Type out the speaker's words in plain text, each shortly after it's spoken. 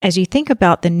As you think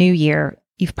about the new year,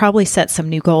 you've probably set some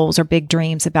new goals or big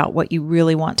dreams about what you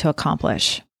really want to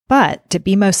accomplish. But to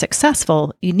be most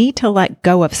successful, you need to let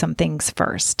go of some things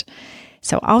first.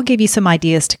 So I'll give you some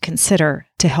ideas to consider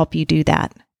to help you do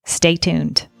that. Stay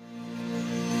tuned.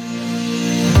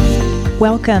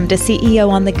 Welcome to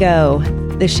CEO on the Go,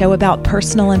 the show about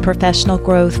personal and professional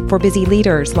growth for busy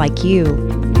leaders like you.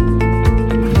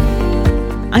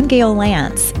 I'm Gail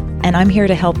Lance, and I'm here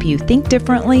to help you think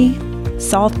differently,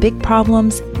 solve big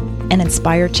problems, and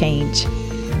inspire change.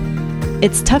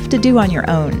 It's tough to do on your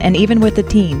own and even with a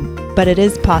team, but it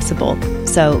is possible.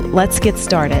 So let's get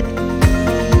started.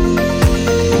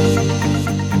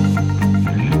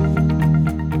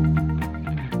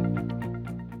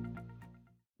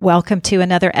 Welcome to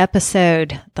another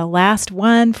episode, the last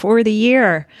one for the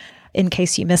year. In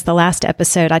case you missed the last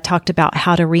episode, I talked about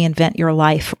how to reinvent your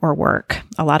life or work.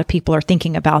 A lot of people are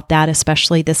thinking about that,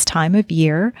 especially this time of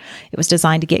year. It was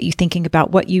designed to get you thinking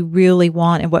about what you really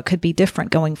want and what could be different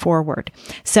going forward.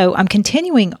 So I'm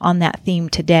continuing on that theme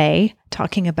today,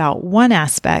 talking about one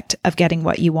aspect of getting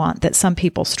what you want that some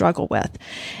people struggle with.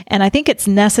 And I think it's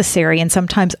necessary and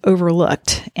sometimes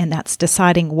overlooked, and that's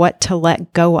deciding what to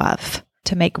let go of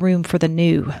to make room for the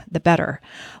new, the better.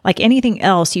 Like anything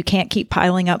else, you can't keep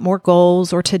piling up more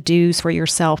goals or to-dos for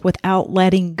yourself without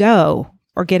letting go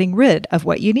or getting rid of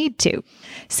what you need to.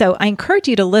 So I encourage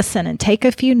you to listen and take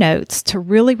a few notes to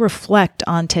really reflect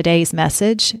on today's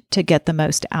message to get the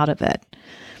most out of it.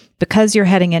 Because you're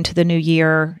heading into the new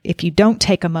year, if you don't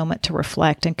take a moment to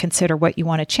reflect and consider what you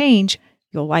want to change,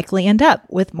 you'll likely end up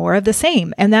with more of the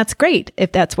same. And that's great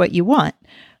if that's what you want.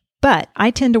 But I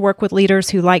tend to work with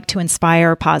leaders who like to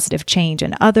inspire positive change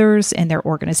in others, in their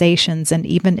organizations, and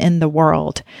even in the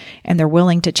world, and they're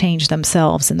willing to change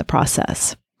themselves in the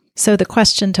process. So the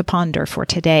question to ponder for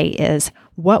today is,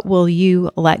 what will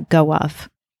you let go of?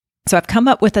 So I've come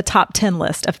up with a top 10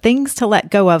 list of things to let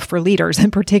go of for leaders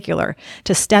in particular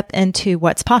to step into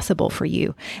what's possible for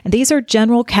you. And these are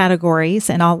general categories,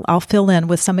 and I'll fill in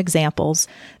with some examples.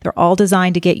 They're all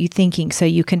designed to get you thinking so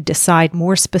you can decide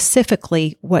more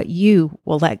specifically what you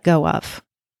will let go of.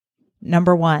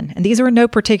 Number 1, and these are in no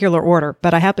particular order,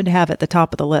 but I happen to have at the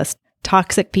top of the list,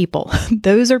 toxic people.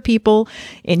 Those are people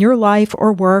in your life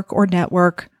or work or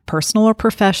network, personal or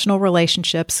professional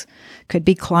relationships, could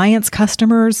be clients,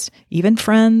 customers, even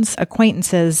friends,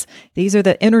 acquaintances. These are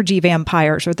the energy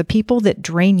vampires or the people that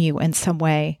drain you in some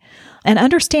way. And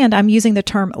understand I'm using the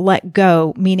term let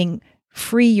go, meaning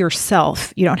free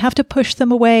yourself. You don't have to push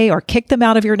them away or kick them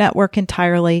out of your network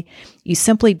entirely. You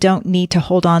simply don't need to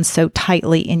hold on so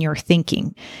tightly in your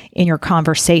thinking, in your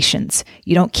conversations.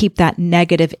 You don't keep that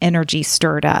negative energy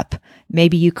stirred up.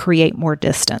 Maybe you create more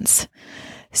distance.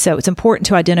 So it's important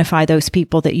to identify those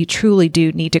people that you truly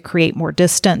do need to create more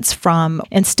distance from.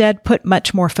 Instead, put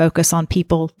much more focus on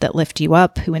people that lift you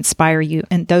up, who inspire you,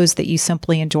 and those that you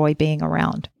simply enjoy being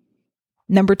around.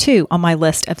 Number 2 on my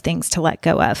list of things to let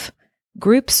go of,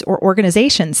 groups or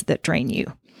organizations that drain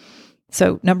you.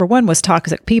 So number 1 was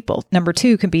toxic people. Number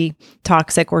 2 can be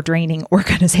toxic or draining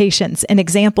organizations. And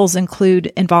examples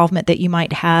include involvement that you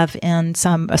might have in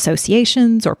some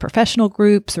associations or professional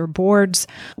groups or boards.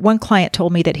 One client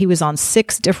told me that he was on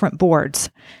 6 different boards.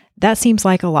 That seems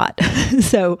like a lot.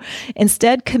 So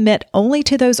instead, commit only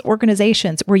to those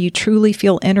organizations where you truly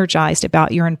feel energized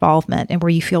about your involvement and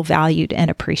where you feel valued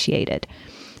and appreciated.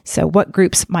 So what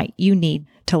groups might you need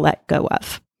to let go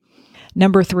of?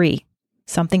 Number 3.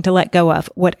 Something to let go of,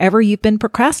 whatever you've been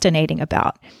procrastinating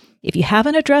about. If you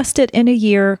haven't addressed it in a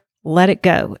year, let it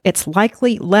go. It's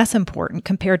likely less important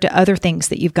compared to other things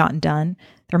that you've gotten done.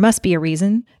 There must be a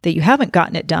reason that you haven't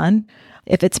gotten it done.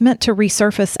 If it's meant to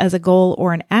resurface as a goal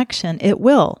or an action, it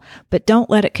will, but don't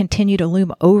let it continue to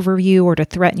loom over you or to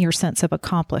threaten your sense of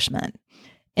accomplishment.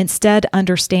 Instead,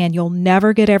 understand you'll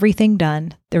never get everything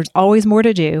done. There's always more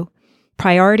to do.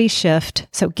 Priorities shift,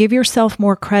 so give yourself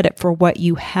more credit for what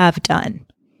you have done.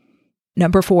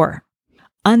 Number 4,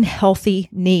 unhealthy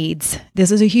needs. This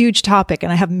is a huge topic,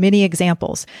 and I have many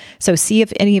examples. So see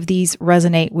if any of these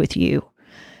resonate with you.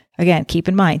 Again, keep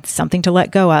in mind, something to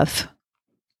let go of.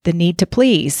 The need to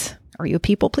please. Are you a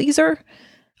people pleaser?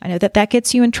 I know that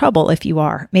gets you in trouble if you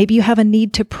are. Maybe you have a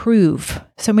need to prove.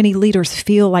 So many leaders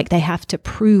feel like they have to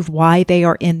prove why they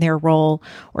are in their role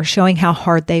or showing how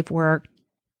hard they've worked.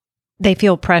 They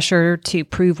feel pressure to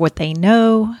prove what they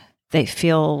know. They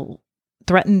feel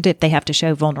threatened if they have to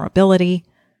show vulnerability.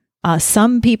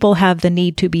 Some people have the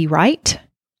need to be right.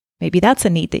 Maybe that's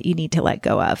a need that you need to let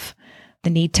go of.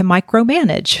 The need to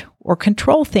micromanage or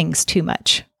control things too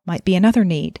much might be another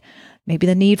need. Maybe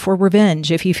the need for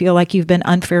revenge if you feel like you've been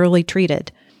unfairly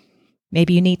treated.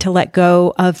 Maybe you need to let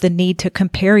go of the need to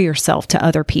compare yourself to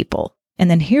other people. And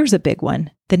then here's a big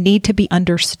one, the need to be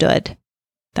understood.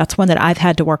 That's one that I've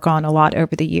had to work on a lot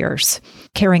over the years,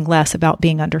 caring less about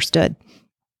being understood.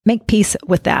 Make peace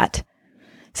with that.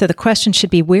 So the question should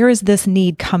be, where is this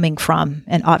need coming from?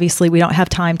 And obviously, we don't have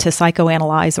time to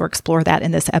psychoanalyze or explore that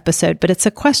in this episode, but it's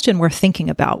a question we're thinking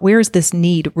about. Where is this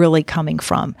need really coming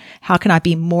from? How can I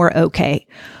be more okay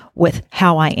with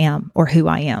how I am or who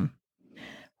I am?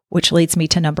 Which leads me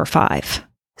to number 5.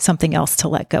 Something else to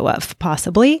let go of,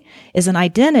 possibly, is an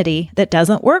identity that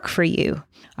doesn't work for you.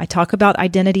 I talk about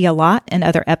identity a lot in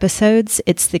other episodes.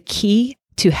 It's the key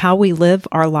to how we live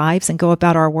our lives and go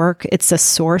about our work. It's a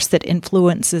source that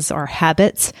influences our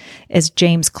habits, as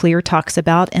James Clear talks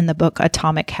about in the book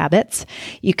Atomic Habits.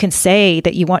 You can say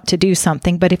that you want to do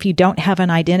something, but if you don't have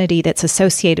an identity that's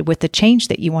associated with the change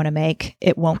that you want to make,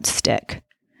 it won't stick.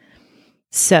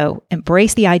 So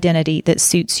embrace the identity that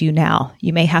suits you now.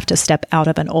 You may have to step out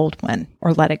of an old one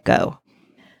or let it go.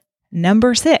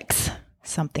 Number 6,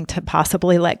 something to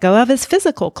possibly let go of is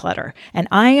physical clutter. And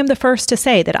I am the first to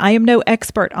say that I am no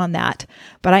expert on that,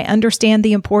 but I understand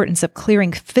the importance of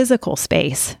clearing physical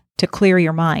space to clear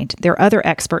your mind. There are other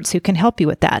experts who can help you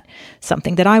with that,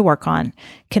 something that I work on.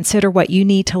 Consider what you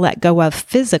need to let go of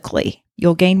physically.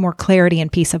 You'll gain more clarity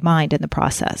and peace of mind in the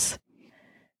process.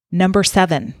 Number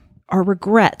 7. Are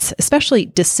regrets, especially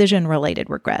decision-related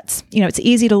regrets. It's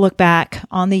easy to look back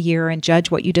on the year and judge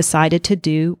what you decided to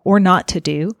do or not to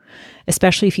do,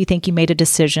 especially if you think you made a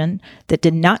decision that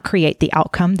did not create the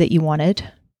outcome that you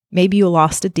wanted. Maybe you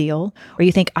lost a deal, or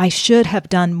you think, I should have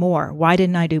done more. Why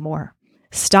didn't I do more?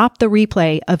 Stop the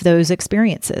replay of those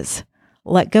experiences.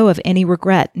 Let go of any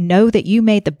regret. Know that you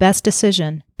made the best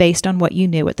decision based on what you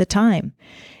knew at the time.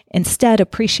 Instead,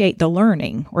 appreciate the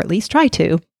learning, or at least try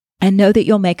to, and know that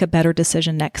you'll make a better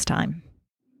decision next time.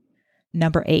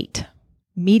 Number 8,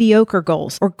 mediocre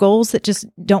goals, or goals that just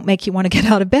don't make you want to get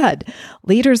out of bed.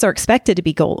 Leaders are expected to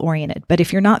be goal-oriented, but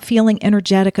if you're not feeling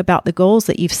energetic about the goals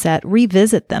that you've set,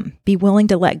 revisit them. Be willing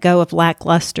to let go of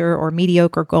lackluster or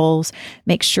mediocre goals.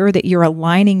 Make sure that you're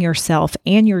aligning yourself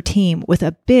and your team with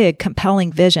a big,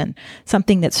 compelling vision,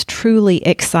 something that's truly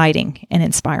exciting and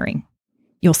inspiring.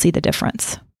 You'll see the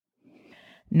difference.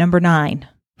 Number 9,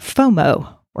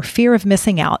 FOMO, or fear of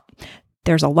missing out.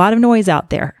 There's a lot of noise out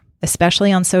there,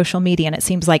 especially on social media, and it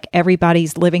seems like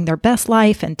everybody's living their best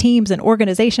life and teams and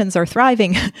organizations are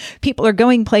thriving. People are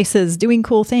going places, doing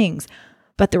cool things.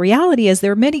 But the reality is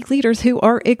there are many leaders who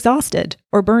are exhausted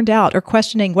or burned out or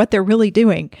questioning what they're really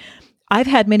doing. I've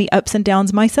had many ups and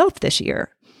downs myself this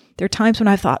year. There are times when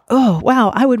I thought, oh,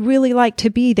 wow, I would really like to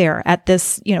be there at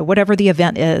this, whatever the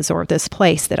event is or this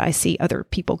place that I see other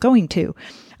people going to.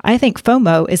 I think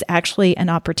FOMO is actually an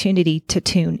opportunity to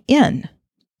tune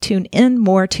in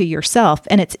more to yourself.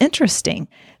 And it's interesting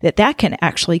that can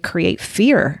actually create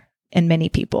fear in many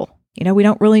people. We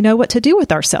don't really know what to do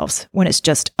with ourselves when it's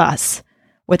just us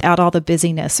without all the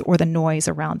busyness or the noise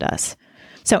around us.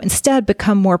 So instead,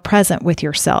 become more present with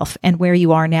yourself and where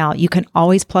you are now. You can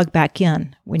always plug back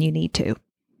in when you need to.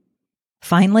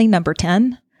 Finally, number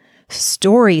 10,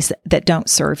 stories that don't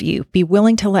serve you. Be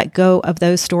willing to let go of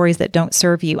those stories that don't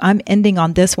serve you. I'm ending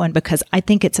on this one because I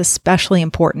think it's especially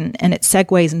important, and it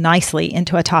segues nicely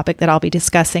into a topic that I'll be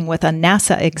discussing with a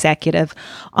NASA executive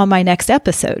on my next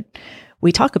episode.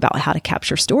 We talk about how to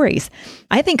capture stories.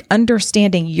 I think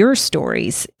understanding your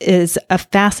stories is a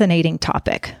fascinating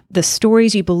topic. The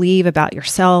stories you believe about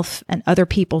yourself and other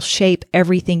people shape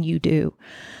everything you do.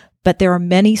 But there are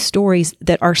many stories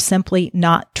that are simply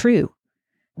not true.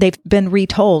 They've been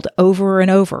retold over and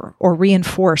over or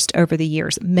reinforced over the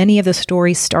years. Many of the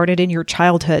stories started in your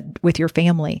childhood with your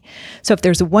family. So if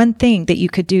there's one thing that you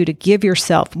could do to give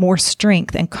yourself more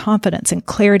strength and confidence and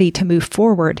clarity to move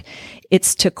forward,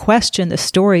 it's to question the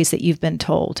stories that you've been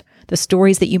told, the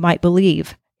stories that you might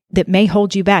believe that may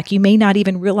hold you back. You may not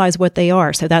even realize what they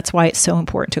are. So that's why it's so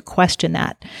important to question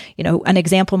that. An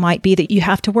example might be that you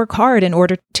have to work hard in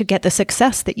order to get the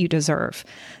success that you deserve.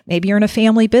 Maybe you're in a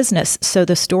family business. So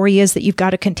the story is that you've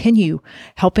got to continue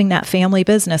helping that family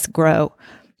business grow.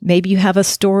 Maybe you have a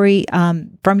story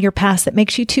from your past that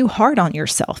makes you too hard on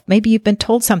yourself. Maybe you've been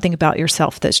told something about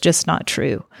yourself that's just not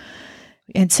true.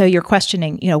 And so you're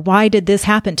questioning, why did this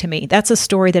happen to me? That's a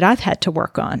story that I've had to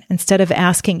work on. Instead of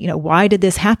asking, why did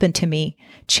this happen to me?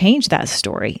 Change that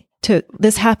story to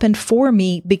this happened for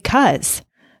me because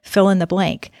fill in the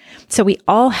blank. So we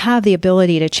all have the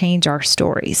ability to change our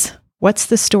stories. What's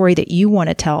the story that you want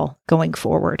to tell going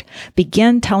forward?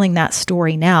 Begin telling that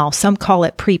story now. Some call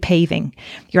it pre-paving.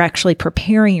 You're actually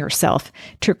preparing yourself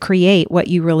to create what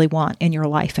you really want in your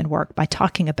life and work by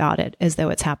talking about it as though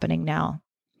it's happening now.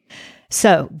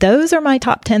 So those are my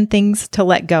top 10 things to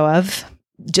let go of.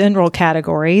 General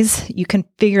categories. You can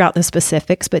figure out the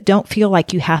specifics, but don't feel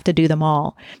like you have to do them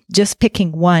all. Just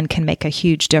picking one can make a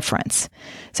huge difference.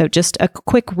 So just a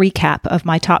quick recap of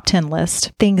my top 10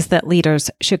 list, things that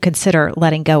leaders should consider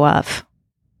letting go of.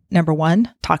 Number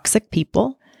 1, toxic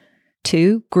people.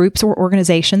 2, groups or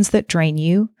organizations that drain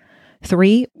you.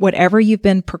 3, whatever you've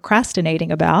been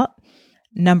procrastinating about.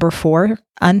 Number 4,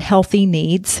 unhealthy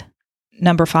needs.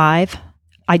 Number 5,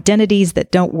 identities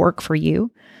that don't work for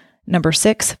you. Number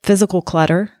 6, physical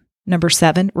clutter. Number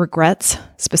 7, regrets,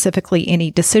 specifically any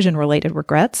decision-related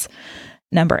regrets.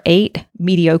 Number 8,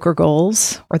 mediocre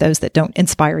goals, or those that don't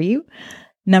inspire you.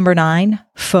 Number 9,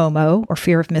 FOMO, or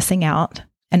fear of missing out.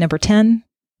 And number 10,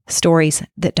 stories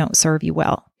that don't serve you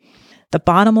well. The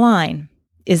bottom line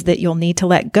is that you'll need to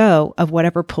let go of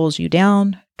whatever pulls you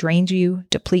down, drains you,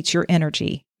 depletes your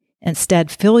energy. Instead,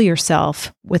 fill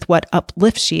yourself with what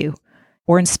uplifts you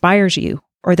or inspires you,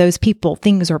 or those people,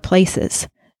 things, or places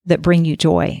that bring you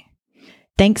joy.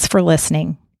 Thanks for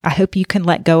listening. I hope you can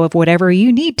let go of whatever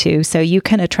you need to so you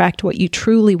can attract what you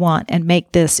truly want and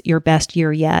make this your best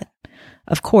year yet.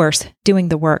 Of course, doing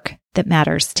the work that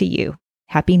matters to you.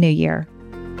 Happy New Year.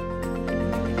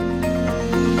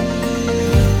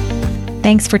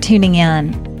 Thanks for tuning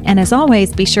in. And as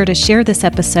always, be sure to share this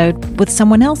episode with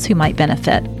someone else who might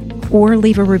benefit, or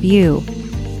leave a review.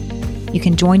 You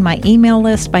can join my email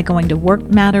list by going to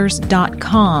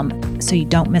workmatters.com so you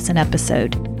don't miss an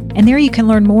episode. And there you can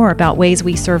learn more about ways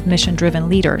we serve mission-driven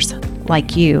leaders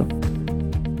like you.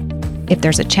 If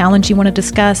there's a challenge you want to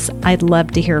discuss, I'd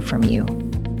love to hear from you.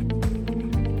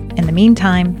 In the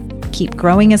meantime, keep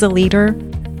growing as a leader,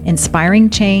 inspiring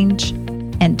change,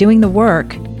 and doing the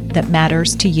work that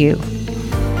matters to you.